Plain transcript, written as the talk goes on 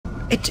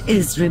It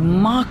is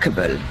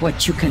remarkable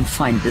what you can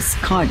find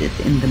discarded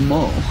in the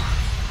Maw.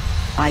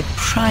 I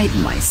pride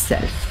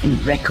myself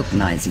in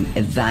recognizing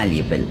a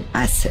valuable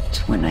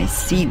asset when I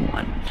see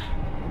one.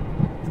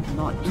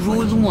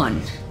 Rule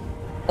 1.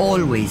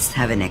 Always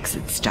have an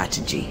exit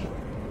strategy.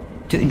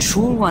 To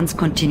ensure one's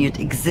continued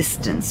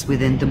existence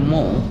within the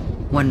Maw,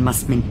 one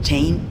must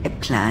maintain a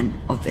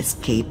plan of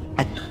escape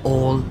at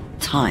all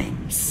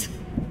times.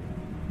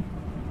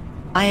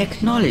 I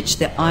acknowledge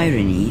the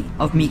irony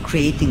of me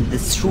creating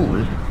this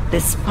rule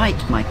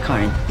despite my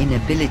current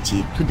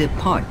inability to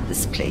depart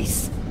this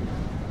place.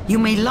 You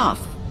may laugh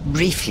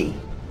briefly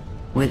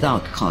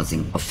without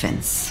causing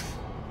offense.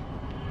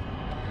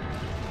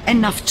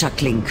 Enough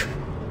chuckling.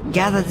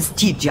 Gather the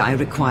stygia I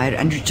require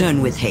and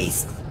return with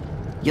haste.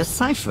 Your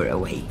cipher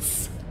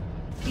awaits.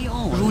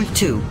 Rule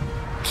 2.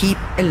 Keep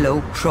a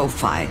low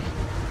profile.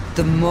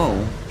 The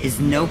Maw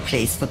is no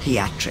place for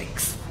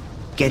theatrics.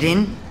 Get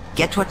in,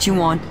 get what you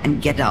want,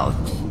 and get out,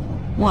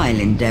 while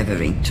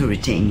endeavoring to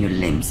retain your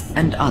limbs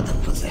and other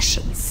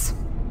possessions.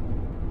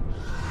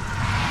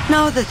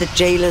 Now that the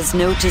jailers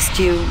noticed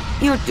you,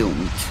 you're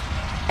doomed.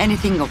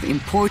 Anything of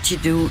import you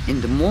do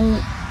in the Maw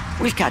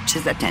will catch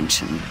his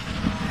attention.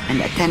 And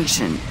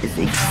attention is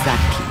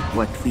exactly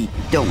what we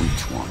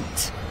don't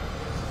want.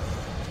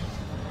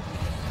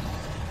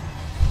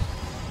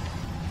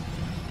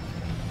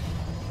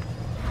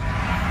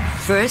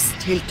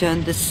 First, he'll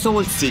turn the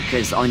Soul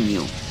Seekers on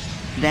you.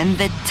 Then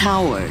the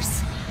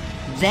towers.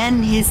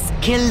 Then his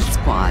kill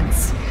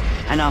squads.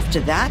 And after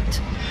that,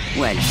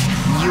 well,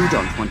 you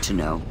don't want to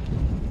know.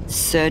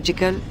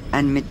 Surgical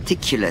and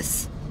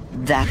meticulous.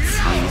 That's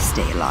how you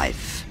stay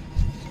alive.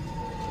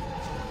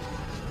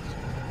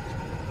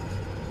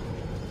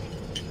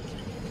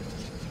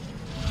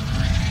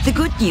 The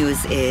good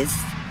news is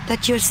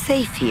that you're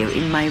safe here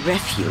in my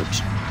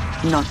refuge.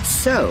 Not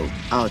so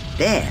out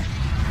there.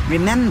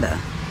 Remember,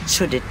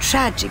 should a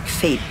tragic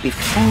fate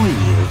befall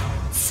you,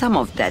 some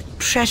of that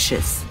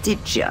precious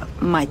stygia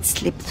might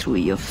slip through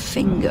your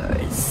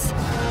fingers.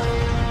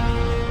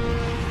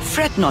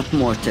 Fret not,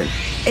 mortal.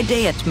 A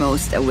day at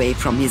most away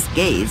from his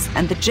gaze,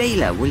 and the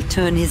jailer will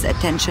turn his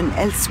attention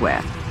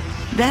elsewhere.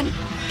 Then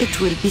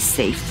it will be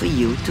safe for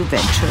you to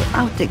venture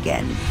out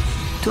again,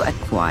 to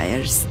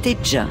acquire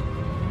stygia.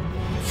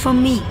 For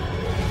me.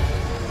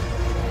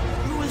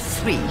 Rule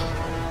 3.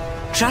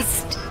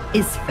 Trust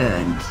is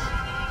earned,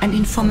 and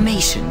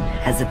information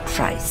has a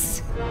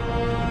price.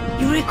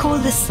 You recall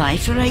the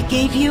cipher I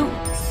gave you?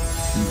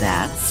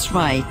 That's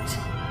right.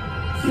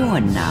 You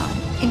are now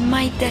in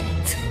my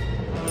debt.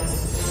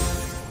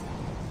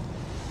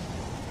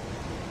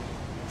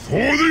 For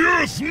the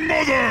Earth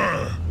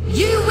Mother!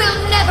 You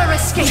will never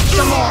escape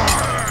the Maw!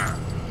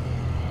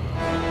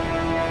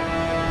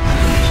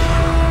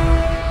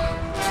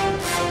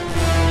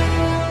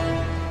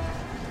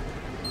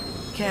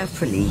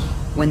 Carefully,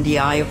 when the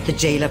eye of the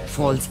jailer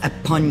falls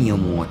upon you,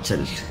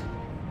 mortal.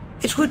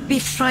 It would be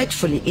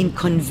frightfully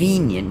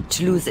inconvenient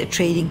to lose a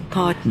trading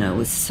partner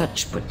with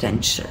such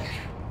potential.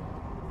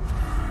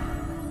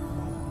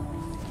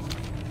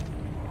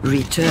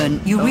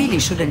 Return. You really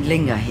shouldn't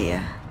linger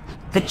here.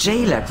 The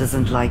jailer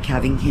doesn't like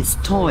having his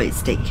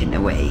toys taken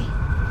away,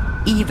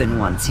 even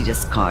once he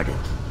discarded.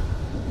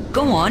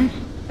 Go on,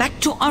 back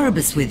to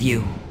Arbus with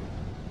you.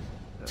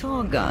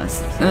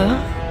 Torghast,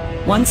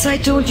 Once I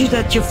told you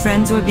that your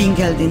friends were being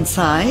held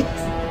inside,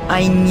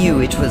 I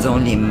knew it was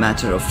only a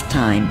matter of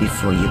time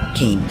before you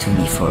came to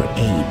me for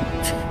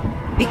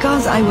aid.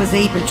 Because I was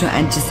able to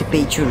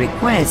anticipate your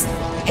request,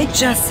 it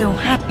just so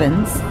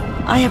happens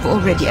I have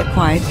already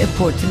acquired a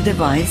portal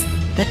device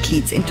that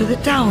leads into the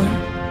tower.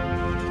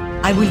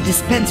 I will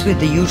dispense with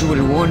the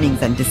usual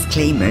warnings and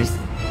disclaimers,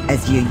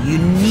 as your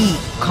unique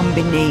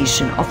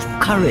combination of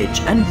courage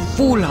and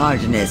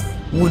foolhardiness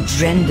would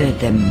render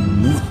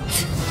them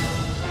moot.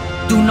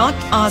 Do not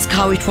ask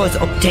how it was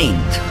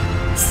obtained.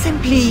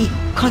 Simply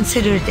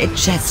consider it a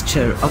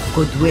gesture of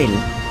goodwill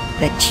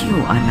that you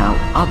are now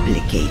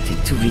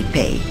obligated to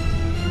repay.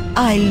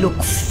 I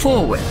look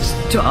forward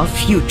to our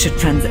future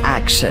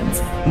transactions,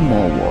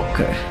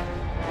 Mawwalker.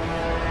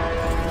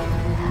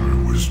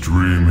 I was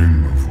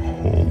dreaming of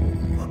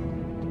home,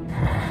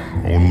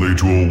 only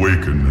to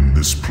awaken in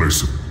this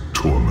place of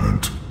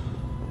torment.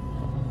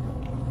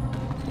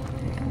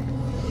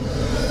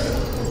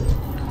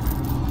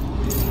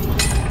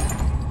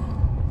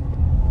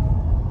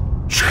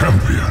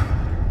 Champion,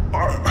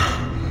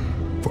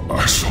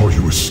 I saw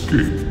you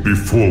escape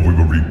before we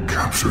were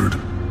recaptured.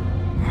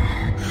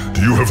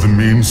 Do you have the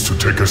means to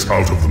take us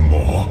out of the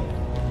Maw?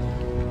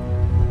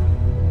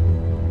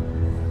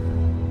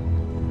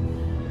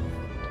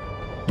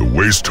 The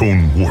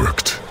Waystone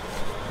worked.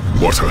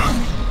 What a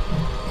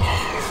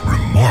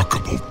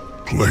remarkable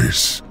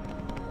place.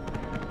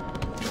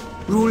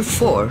 Rule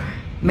 4.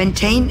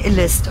 Maintain a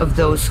list of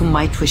those who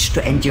might wish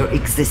to end your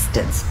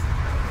existence.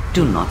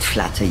 Do not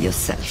flatter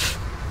yourself.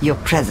 Your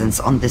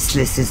presence on this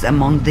list is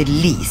among the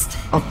least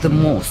of the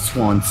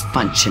Mawsworn's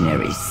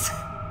functionaries.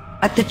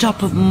 At the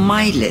top of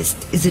my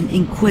list is an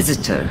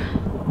Inquisitor.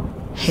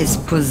 His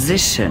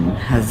position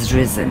has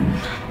risen.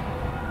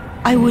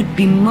 I would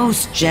be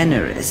most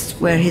generous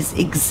were his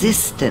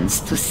existence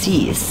to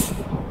cease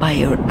by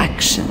your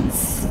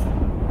actions.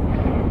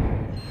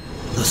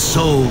 The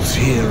souls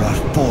here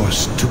are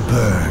forced to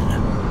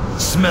burn,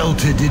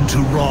 smelted into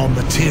raw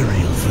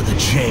material for the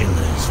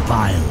jailer's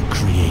vile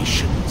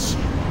creations.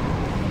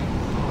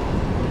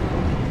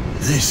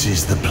 This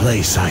is the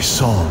place I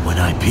saw when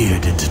I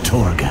peered into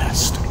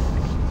Torghast.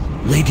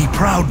 Lady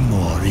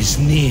Proudmoore is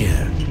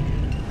near.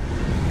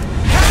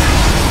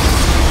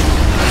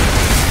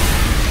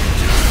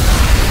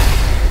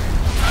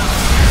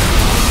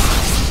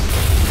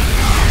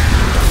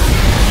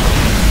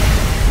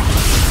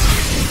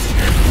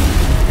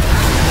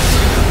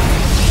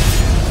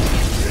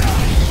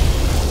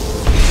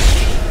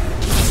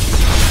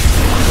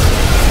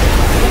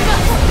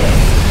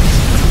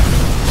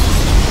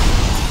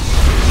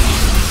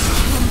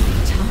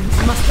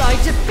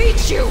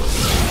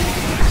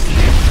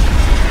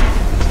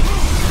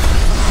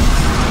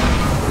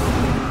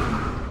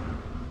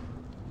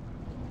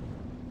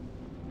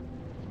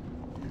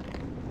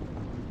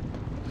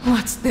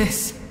 What's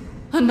this?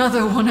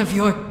 Another one of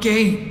your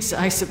games,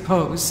 I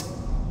suppose.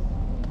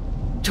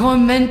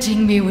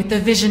 Tormenting me with the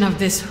vision of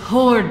this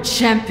Horde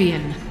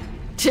champion.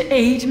 To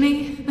aid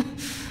me?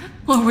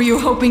 Or were you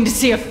hoping to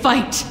see a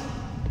fight?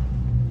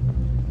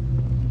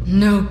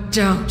 No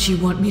doubt you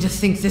want me to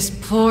think this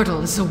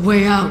portal is a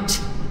way out,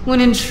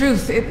 when in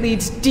truth it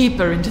leads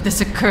deeper into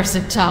this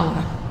accursed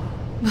tower.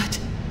 But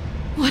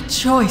what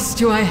choice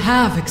do I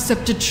have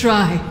except to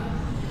try?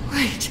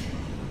 Wait,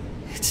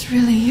 it's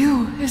really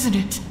you, isn't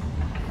it?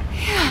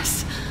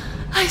 Yes,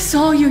 I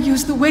saw you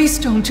use the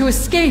Waystone to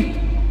escape.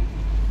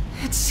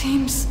 It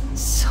seems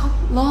so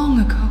long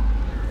ago.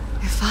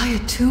 If I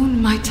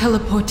attune my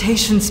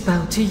teleportation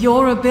spell to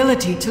your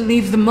ability to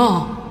leave the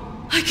Maw,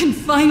 I can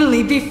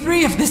finally be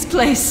free of this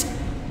place.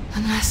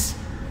 Unless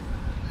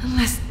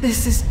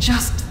this is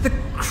just the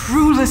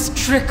cruelest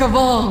trick of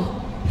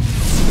all.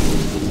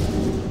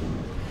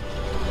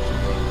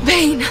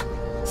 Baine,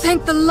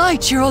 thank the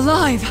light you're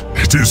alive.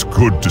 It is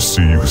good to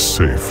see you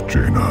safe,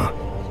 Jaina.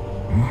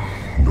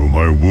 Though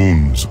my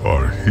wounds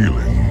are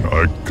healing,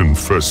 I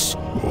confess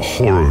the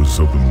horrors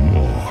of the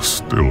Maw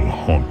still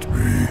haunt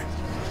me.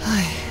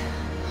 I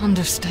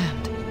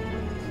understand.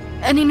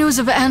 Any news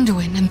of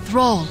Anduin and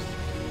Thrall?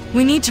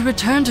 We need to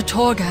return to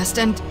Torghast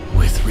and...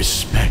 With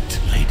respect,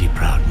 Lady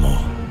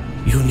Proudmoore,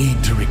 you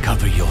need to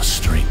recover your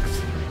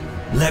strength.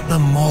 Let the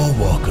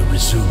Mawwalker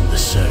resume the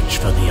search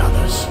for the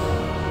others.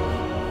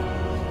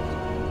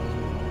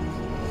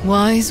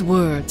 Wise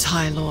words,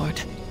 High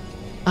Lord.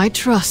 I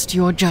trust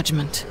your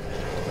judgment.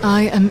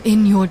 I am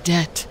in your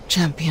debt,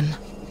 champion.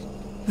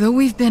 Though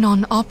we've been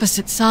on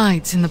opposite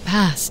sides in the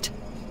past,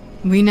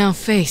 we now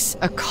face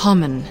a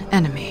common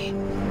enemy.